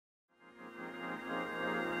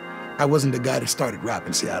I wasn't the guy that started rap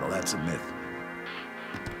in Seattle, that's a myth.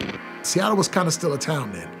 Seattle was kind of still a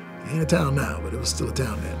town then. It ain't a town now, but it was still a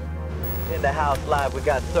town then. In the house live, we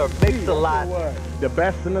got Sir Mix-a-Lot. The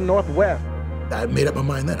best in the Northwest. I made up my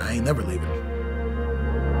mind then, I ain't never leaving.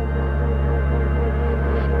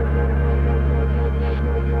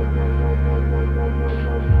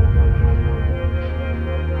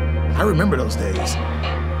 I remember those days.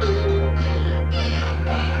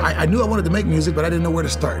 I knew I wanted to make music, but I didn't know where to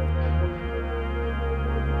start.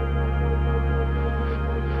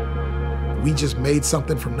 We just made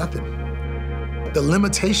something from nothing. The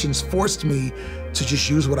limitations forced me to just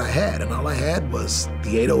use what I had, and all I had was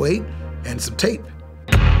the 808 and some tape.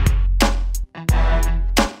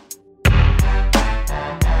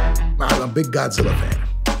 I'm a big Godzilla fan.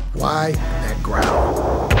 Why? That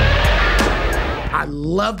growl. I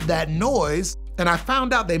loved that noise, and I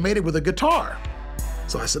found out they made it with a guitar.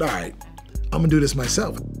 So I said, all right, I'm gonna do this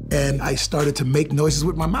myself. And I started to make noises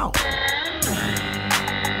with my mouth.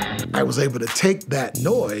 I was able to take that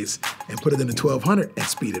noise and put it in the 1200 and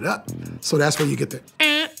speed it up. So that's where you get the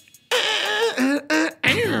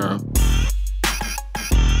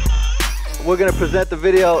We're gonna present the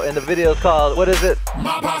video, and the video is called, what is it?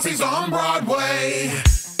 My Posse's on Broadway.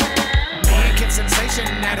 Me and Kid Sensation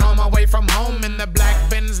at home away from home in the black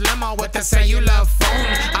Benz limo with the Say You Love phone.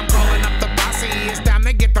 I'm calling up the Posse, it's time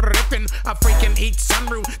to get the ripping. A freaking each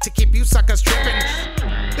sunroof to keep you suckers tripping.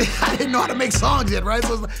 I didn't know how to make songs yet, right? So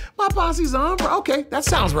it was like, my Posse's on, okay, that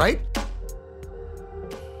sounds right.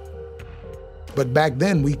 But back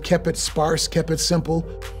then, we kept it sparse, kept it simple,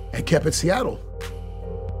 and kept it Seattle.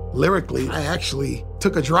 Lyrically, I actually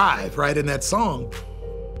took a drive right in that song.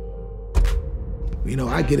 You know,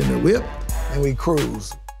 I get in the whip and we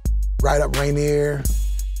cruise. Ride up Rainier,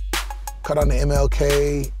 cut on the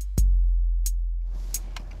MLK,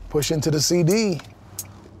 push into the CD.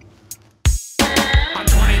 On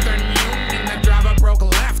 23rd Union, the driver broke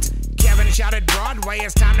left. Kevin shouted Broadway,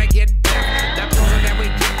 it's time to get deaf. The closer that we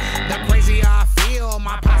get, the crazier I feel.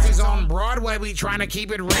 My Posse's on Broadway, we trying to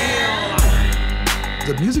keep it real.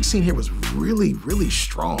 The music scene here was really, really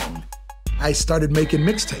strong. I started making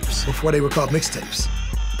mixtapes before they were called mixtapes.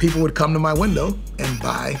 People would come to my window and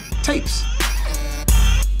buy tapes.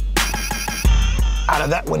 Out of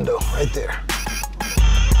that window, right there.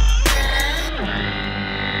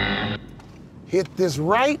 Hit this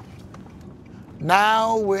right.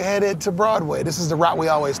 Now we're headed to Broadway. This is the route we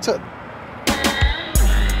always took.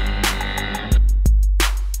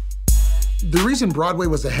 The reason Broadway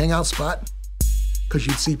was the hangout spot, because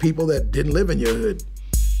you'd see people that didn't live in your hood.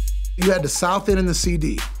 You had the South End and the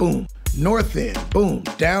CD, boom. North End, boom.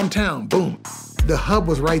 Downtown, boom. The hub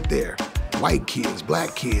was right there. White kids,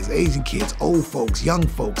 black kids, Asian kids, old folks, young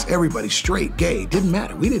folks, everybody, straight, gay, didn't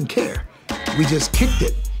matter. We didn't care. We just kicked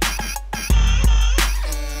it.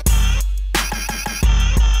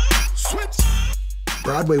 Switch.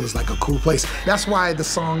 Broadway was like a cool place. That's why the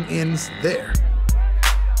song ends there.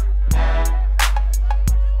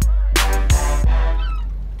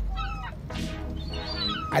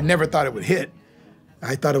 I never thought it would hit.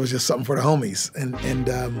 I thought it was just something for the homies. And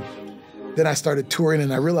then I started touring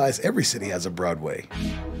and I realized every city has a Broadway.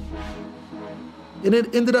 And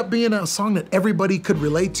it ended up being a song that everybody could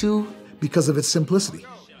relate to because of its simplicity.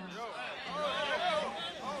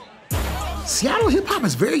 Seattle hip hop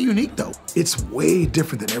is very unique though. It's way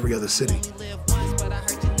different than every other city.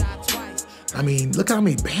 I mean, look how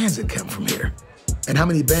many bands that come from here and how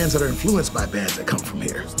many bands that are influenced by bands that come from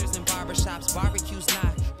here.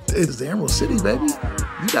 It's the Emerald City, baby.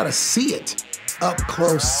 You gotta see it. Up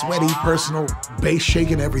close, sweaty, personal, bass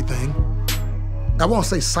shaking everything. I won't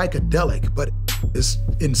say psychedelic, but it's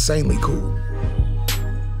insanely cool.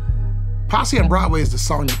 Posse on Broadway is the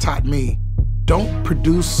song that taught me, don't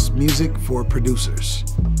produce music for producers.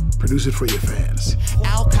 Produce it for your fans.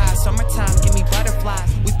 Alki, summertime, give me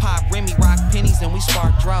butterflies. We pop Remy, rock pennies, and we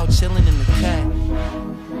spark drought, chilling in the